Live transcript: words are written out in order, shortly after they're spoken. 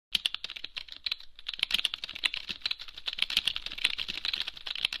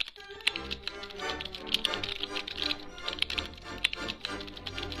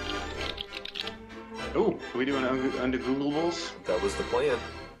Are we doing Undegooglables? That was the plan.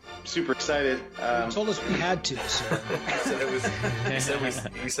 Super excited. You told us we had to, so...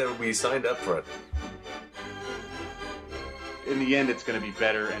 He said we signed up for it. In the end, it's going to be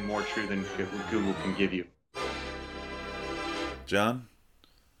better and more true than Google can give you. John,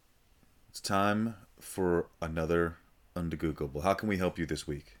 it's time for another Undegooglable. How can we help you this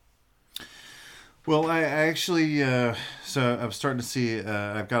week? Well, I actually, so I'm starting to see.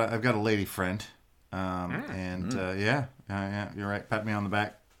 I've got a lady friend, yeah, you're right. Pat me on the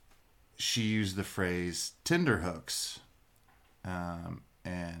back. She used the phrase Tenterhooks,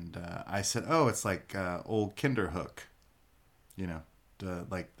 and I said, "Oh, it's like old Kinderhook," you know,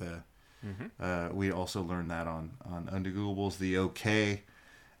 we also learned that on Undegooglables, the OK,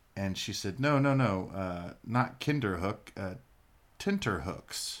 and she said, "No, not Kinderhook,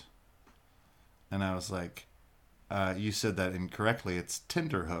 Tenterhooks." And I was like, you said that incorrectly. It's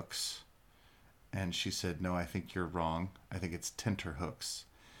Tenterhooks. And she said, no, I think you're wrong. I think it's Tenterhooks.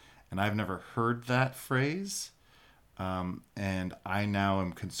 And I've never heard that phrase. And I now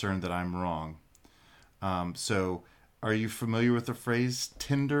am concerned that I'm wrong. So are you familiar with the phrase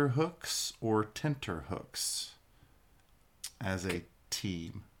Tenterhooks or Tenterhooks as a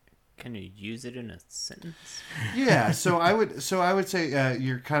team? Can you use it in a sentence? Yeah. So I would say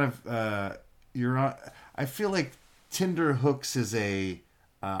you're kind of... You're on, I feel like Tenterhooks is I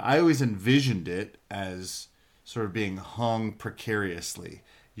always envisioned it as sort of being hung precariously.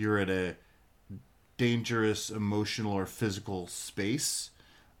 You're at a dangerous emotional or physical space,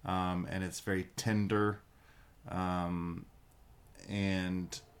 and it's very tender, and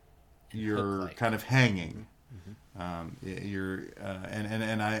you're kind of hanging. You're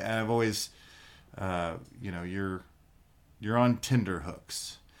and I've always, you're on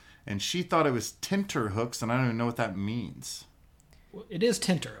Tenterhooks. And she thought it was Tenterhooks, and I don't even know what that means. Well, it is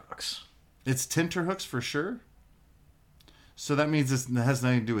Tenterhooks. It's Tenterhooks for sure? So that means it has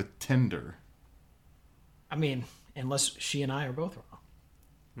nothing to do with Tinder. I mean, unless she and I are both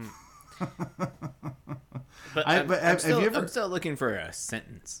wrong. But I'm still looking for a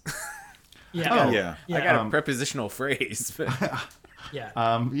sentence. Yeah. I got a prepositional phrase. But... Yeah.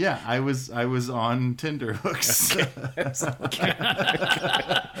 I was on Tenterhooks. Okay.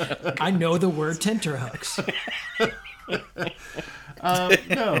 I know the word Tenterhooks.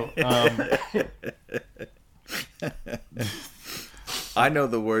 No. I know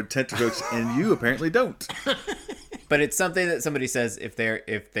the word Tenterhooks, and you apparently don't. But it's something that somebody says if they're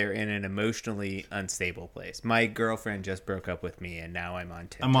in an emotionally unstable place. My girlfriend just broke up with me, and now I'm on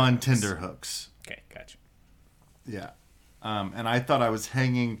Tenterhooks. I'm on Tenterhooks. Okay, gotcha. Yeah. And I thought I was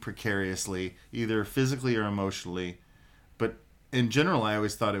hanging precariously, either physically or emotionally. But in general, I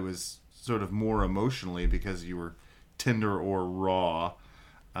always thought it was sort of more emotionally because you were tender or raw.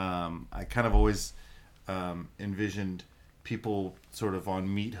 I kind of always envisioned people sort of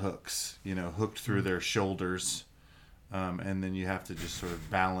on meat hooks, hooked through their shoulders. And then you have to just sort of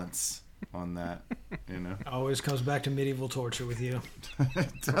balance on that, Always comes back to medieval torture with you.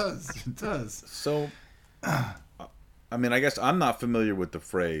 It does. So... I mean, I guess I'm not familiar with the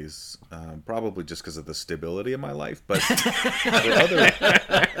phrase, probably just because of the stability of my life. But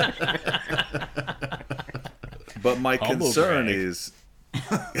but my concern is,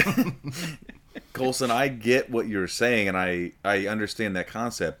 Colson, I get what you're saying, and I understand that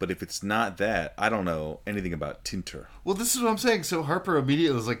concept. But if it's not that, I don't know anything about Tinter. Well, this is what I'm saying. So Harper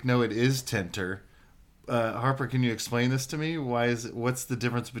immediately was like, "No, it is Tenter." Harper, can you explain this to me? What's the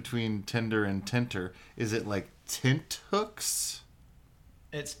difference between tender and tenter? Is it like Tenthooks?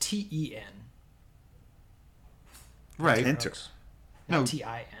 It's T-E-N. Right. Tenter. No.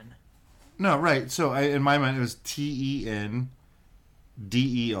 T-I-N. No, right. So in my mind, it was T-E-N-D-E-R,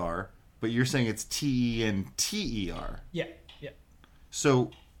 but you're saying it's T-E-N-T-E-R. Yeah.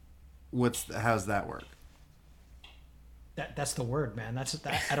 So how's that work? That's the word, man. I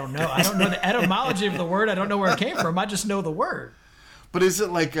don't know. I don't know the etymology of the word. I don't know where it came from. I just know the word. But is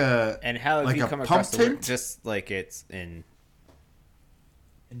it like a and how have you come across the word? Just like it's in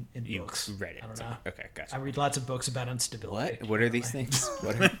books. Read it. I don't know. Okay, gotcha. I read lots of books about instability. What are these things?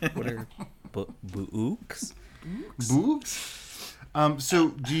 What are books? Books? So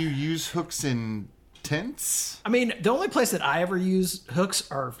do you use hooks in tents? I mean, the only place that I ever use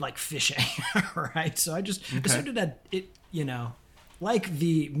hooks are like fishing, right? So I just assumed that it, like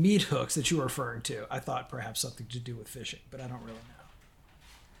the meat hooks that you were referring to, I thought perhaps something to do with fishing, but I don't really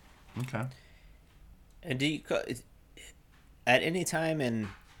know. Okay. And do you at any time in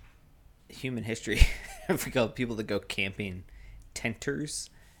human history have we called people that go camping tenters?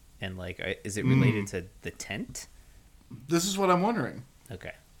 And is it related to the tent? This is what I'm wondering.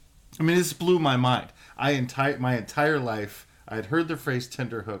 Okay. I mean, this blew my mind. My entire life, I had heard the phrase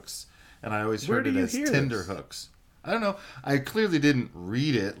tenterhooks, and I always heard it as tenderhooks. I don't know. I clearly didn't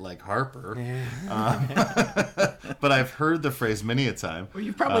read it like Harper, but I've heard the phrase many a time. Well,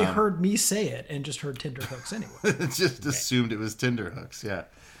 you've probably heard me say it and just heard tenterhooks anyway. Just assumed it was tenterhooks, yeah,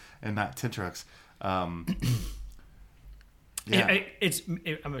 and not tenterhooks. Yeah.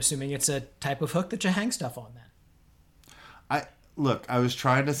 I'm assuming it's a type of hook that you hang stuff on then. I was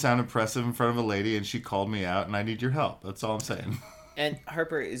trying to sound impressive in front of a lady, and she called me out, and I need your help. That's all I'm saying. And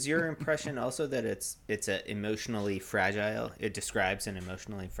Harper, is your impression also that it's a emotionally fragile? It describes an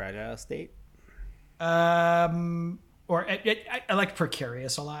emotionally fragile state. I like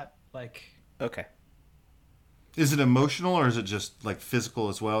precarious a lot. Like, okay, Is it emotional or is it just like physical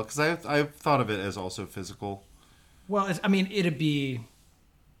as well? Because I've thought of it as also physical. well, it'd be.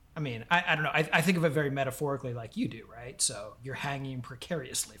 I don't know. I think of it very metaphorically, like you do, right? So you're hanging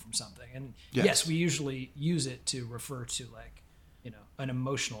precariously from something, and yes, we usually use it to refer to like, an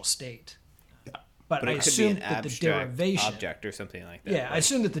emotional state. Yeah. But I it could assume be an that the abstract derivation object or something like that. Yeah, I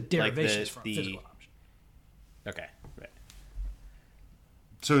assume that the derivation is from the physical object. Okay, right.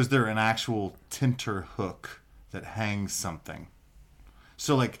 So is there an actual tenterhook that hangs something?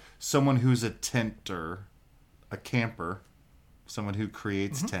 So like someone who's a tenter, a camper, someone who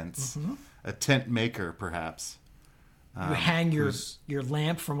creates tents, a tent maker perhaps. You hang your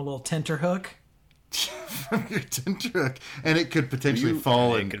lamp from a little tenterhook. From your tenterhook, and it could potentially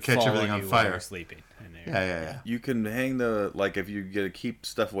fall and catch everything on fire. Sleeping. Yeah. You can hang if you get to keep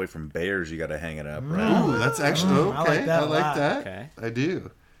stuff away from bears, you got to hang it up, right? Ooh, that's actually okay. I I like like that a that. lot. Okay. I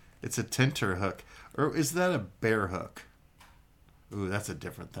do. It's a tenterhook, or is that a bear hook? Ooh, that's a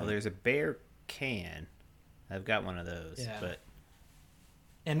different thing. Well, there's a bear can. I've got one of those, Yeah. but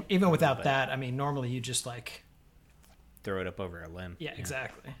And even without that, normally you just like, throw it up over a limb. yeah,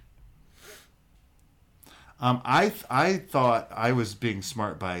 exactly. I thought I was being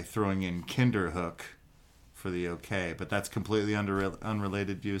smart by throwing in Kinderhook for the okay, but that's completely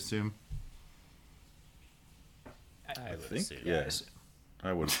unrelated. Do you assume? I would think, assume. yes.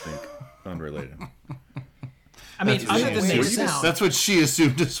 I would think unrelated. Other than they sound That's what she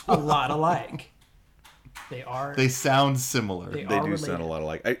assumed as a well. lot alike. They are. They sound similar. They They are do related. sound a lot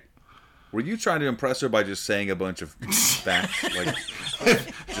alike. Were you trying to impress her by just saying a bunch of facts, like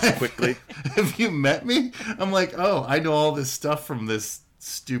just quickly? Have you met me? I'm like, oh, I know all this stuff from this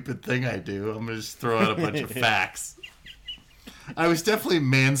stupid thing I do. I'm gonna just throw out a bunch of facts. I was definitely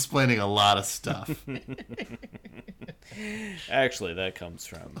mansplaining a lot of stuff. Actually, that comes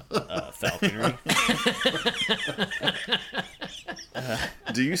from falconry.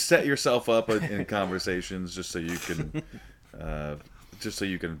 Do you set yourself up in conversations just so you can,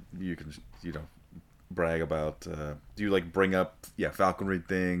 brag about? Do you like bring up falconry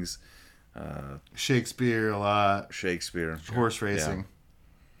things, Shakespeare a lot. Shakespeare, Horse racing.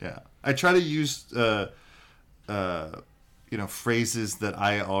 Yeah. I try to use phrases that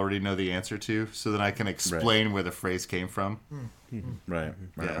I already know the answer to, so that I can explain where the phrase came from. Right.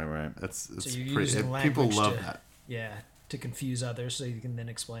 That's So you're pretty. using People language love to, that. Yeah, to confuse others, so you can then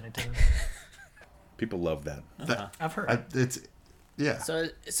explain it to them. People love that. I've heard. It's So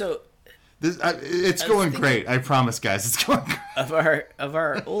it's going great. I promise, guys. It's going great. of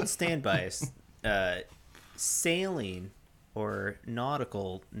our old standbys, sailing or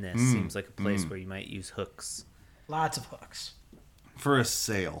nauticalness seems like a place where you might use hooks. Lots of hooks. For a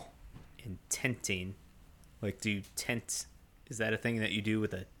sail. In tenting, like, do you tent? Is that a thing that you do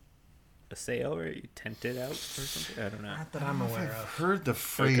with a sail, or you tent it out or something? I don't know. Not that I'm aware I've of. heard the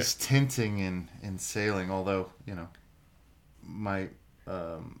phrase tenting in sailing, although my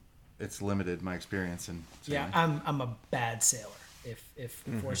it's limited my experience in sailing. Yeah, I'm a bad sailor. If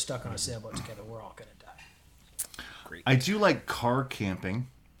we're stuck on a sailboat together, we're all gonna die. Great. I do like car camping,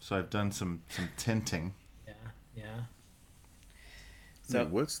 so I've done some tenting. Yeah. So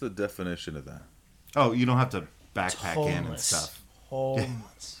What's the definition of that? Oh, you don't have to backpack in and Homeless. stuff.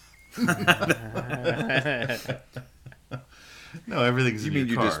 Homeless. No, everything's in You mean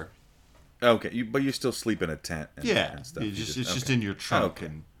your you car. Okay, but you still sleep in a tent. And stuff. it's just okay. in your trunk, Okay.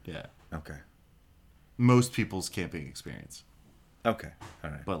 and Okay. most people's camping experience. Okay. All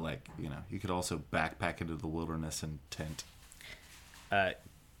right. But you could also backpack into the wilderness and tent.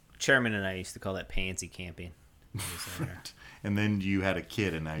 Chairman and I used to call that pansy camping. And then you had a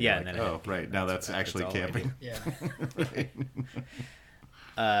kid, and now you're and like, then I had a oh, kid. right, now that's actually all I camping.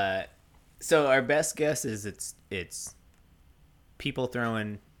 Yeah. So our best guess is it's people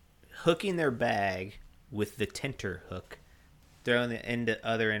hooking their bag with the tenter hook, throwing the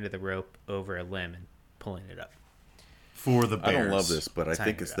other end of the rope over a limb and pulling it up. for the bears. I don't love this, but I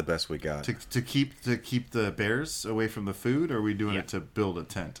think Time it's it the up. best we got. To keep the bears away from the food, or are we doing Yeah. it to build a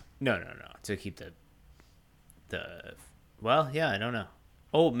tent? No. To keep the. Well, yeah, I don't know.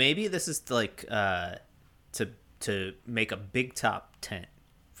 Oh, maybe this is like to make a big top tent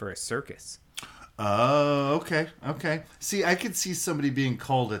for a circus. Oh, okay. See, I could see somebody being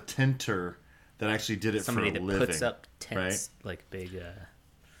called a tenter that actually did it Somebody for a that living. puts up tents like big.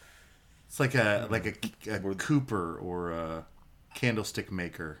 It's like a cooper or a candlestick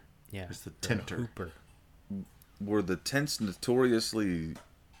maker. Yeah, It's the or a tenter. hooper. Were the tents notoriously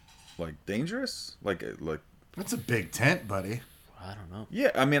dangerous? Like That's a big tent, buddy. I don't know.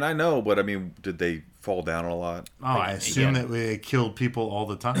 yeah, I mean I know, but I mean did they fall down a lot? Oh, I assume yeah. that they killed people all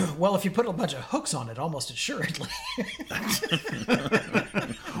the time. Well, if you put a bunch of hooks on it, almost assuredly.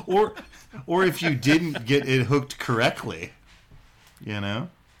 or if you didn't get it hooked correctly, you know?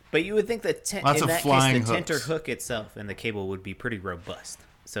 But you would think that in Lots of that flying case, the tenter hooks. hook itself and the cable would be pretty robust,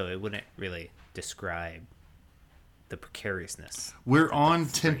 so it wouldn't really describe the precariousness. We're on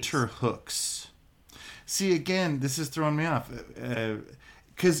phrase. Tenterhooks. See, again, this is throwing me off.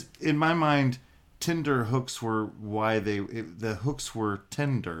 Because in my mind, tender hooks were why the hooks were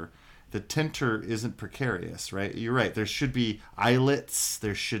tender. The tenter isn't precarious, right? You're right. There should be eyelets.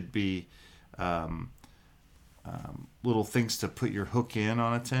 There should be little things to put your hook in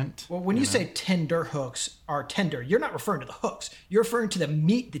on a tent. Well, when you say tender hooks are tender, you're not referring to the hooks. You're referring to the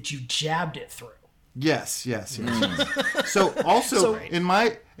meat that you jabbed it through. Yes. So also in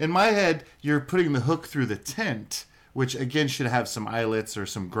my head, you're putting the hook through the tent, which again should have some eyelets or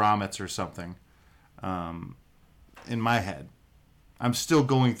some grommets or something. In my head, I'm still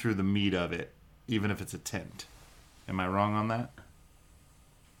going through the meat of it, even if it's a tent. Am I wrong on that?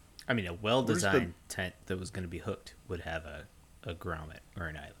 I mean, a well-designed tent that was going to be hooked would have a grommet or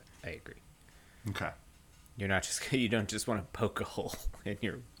an eyelet. I agree. Okay. You don't just want to poke a hole in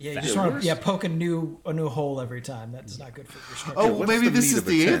your. Yeah, you fat- just want to poke a new hole every time. That's not good for your structure. Oh, well, what's maybe the this meat is of a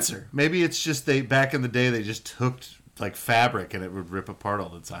the tent? answer. Maybe it's just back in the day they just hooked like fabric and it would rip apart all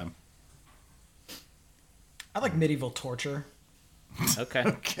the time. I like medieval torture. Okay.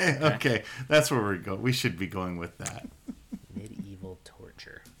 Okay. That's where we're going. We should be going with that. Medieval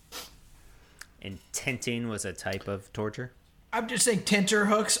torture. And tenting was a type of torture. I'm just saying tenter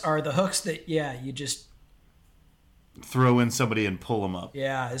hooks are the hooks that, you just, Throw in somebody and pull them up.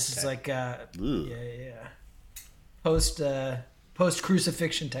 this is like, post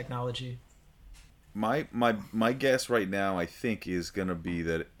crucifixion technology. My guess right now, I think, is gonna be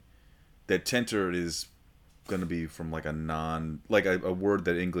that tenter is gonna be from like a word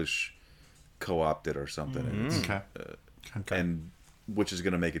that English co-opted or something, and, Okay. and which is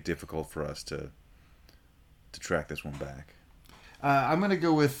gonna make it difficult for us to track this one back. I'm going to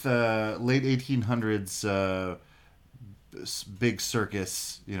go with late 1800s big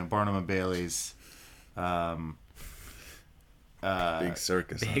circus, Barnum and Bailey's. Big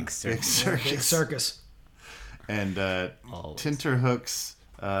circus. Big huh? circle. Big circus. Big circus. And Always. Tenterhooks,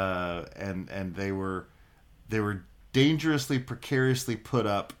 and they were dangerously, precariously put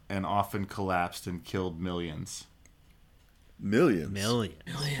up and often collapsed and killed millions. Millions. Million.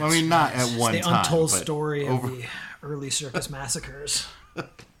 I mean, not at It's one the time. untold but story over, of the early circus massacres.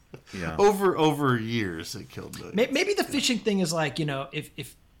 Yeah. over years it killed millions. Maybe the fishing thing is like,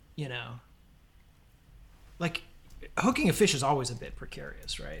 if like hooking a fish is always a bit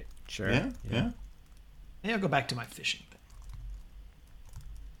precarious, right? Sure. Yeah. Maybe I'll go back to my fishing thing.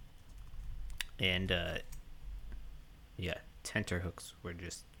 And tenterhooks were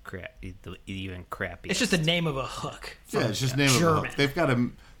just even crappy. It's just the name of a hook. Yeah, it's just name of a German. hook.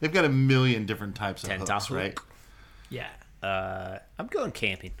 They've got a million different types of hooks, Tentahook. right? Yeah. I'm going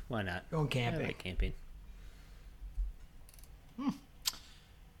camping. Why not? Going camping. I like camping.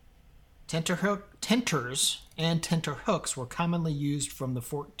 Tenters and tenterhooks were commonly used from the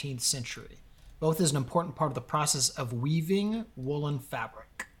 14th century. Both is an important part of the process of weaving woolen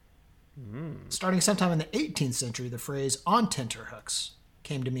fabric. Starting sometime in the 18th century, the phrase on tenterhooks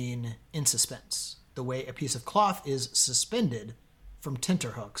came to mean in suspense, the way a piece of cloth is suspended from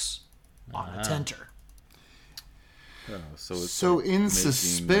tenterhooks on a tenter. Oh, so it's So like in making-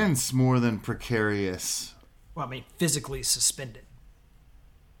 suspense more than precarious. Well, I mean, physically suspended.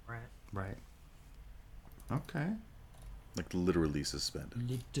 Right? Right. Okay. like literally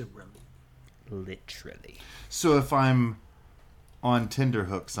suspended. Literally. So if I'm on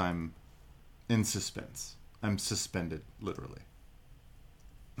Tenterhooks, I'm in suspense. I'm suspended, literally.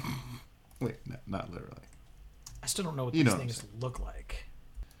 Wait, no, not literally. I still don't know what You these know what I'm things look like.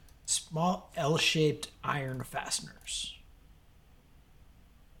 Small L-shaped iron fasteners.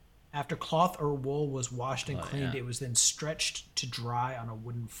 After cloth or wool was washed and cleaned, yeah. it was then stretched to dry on a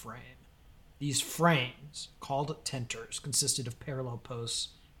wooden frame. These frames, called tenters, consisted of parallel posts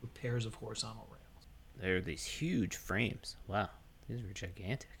with pairs of horizontal rails. There are these huge frames. Wow, these are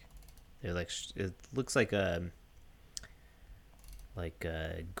gigantic. They're like it looks like a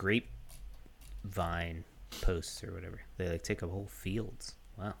grapevine posts or whatever. They like take up whole fields.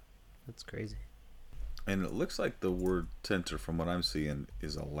 Wow, that's crazy. And it looks like the word tenter, from what I'm seeing,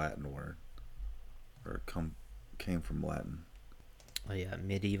 is a Latin word, or it came from Latin. Oh yeah,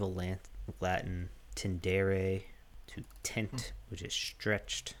 medieval Latin tendere to tent, which is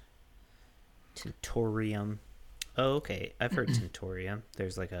stretched. Tentorium. Oh, okay. I've heard tentorium.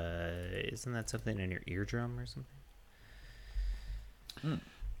 There's like isn't that something in your eardrum or something?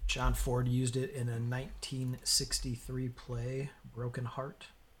 John Ford used it in a 1963 play, Broken Heart.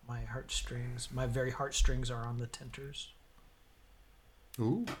 My very heartstrings are on the tenters.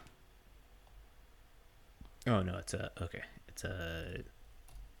 Ooh. Oh no, it's a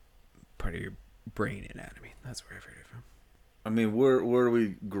part of your brain anatomy. That's where I've heard it from. I mean, where do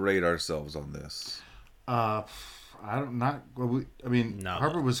we grade ourselves on this? I mean, No.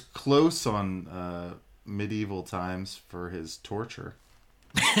 Harper was close on medieval times for his torture.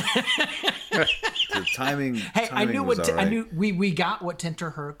 The timing. Hey, I timing knew was what all right. I knew. We got what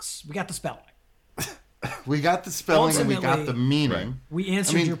Tenterhooks. We got the spelling. We got the spelling and we got the meaning. Right. We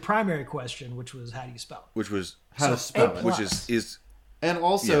answered I mean- your primary question, which was how do you spell it? Which was How to So, spell A+. it. which is And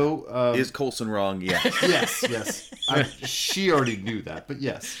also, is Colson wrong? Yeah. yes. She already knew that, but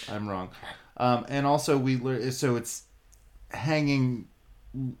yes, I'm wrong. And also, we learned, so it's hanging,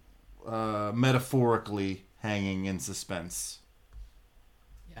 metaphorically hanging in suspense.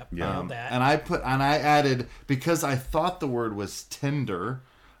 Yep, Yeah. nailed that. And I added, because I thought the word was tender,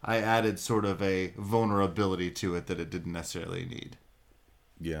 I added sort of a vulnerability to it that it didn't necessarily need,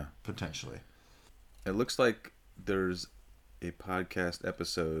 Yeah. potentially. It looks like there's a podcast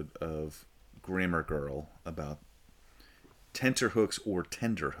episode of Grammar Girl about tenterhooks or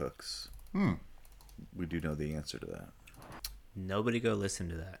tenderhooks. We do know the answer to that. Nobody go listen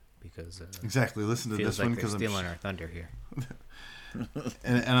to that because Exactly. Listen to feels this like one they're because stealing our thunder here.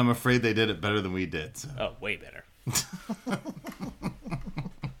 and I'm afraid they did it better than we did. So. Oh, way better.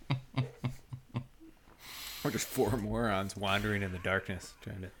 We're just four morons wandering in the darkness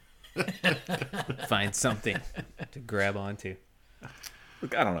trying to find something to grab onto.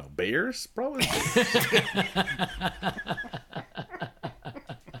 Look, I don't know. Bears? Probably.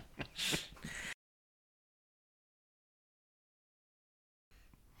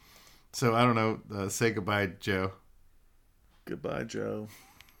 So I don't know. Say goodbye, Joe. Goodbye, Joe.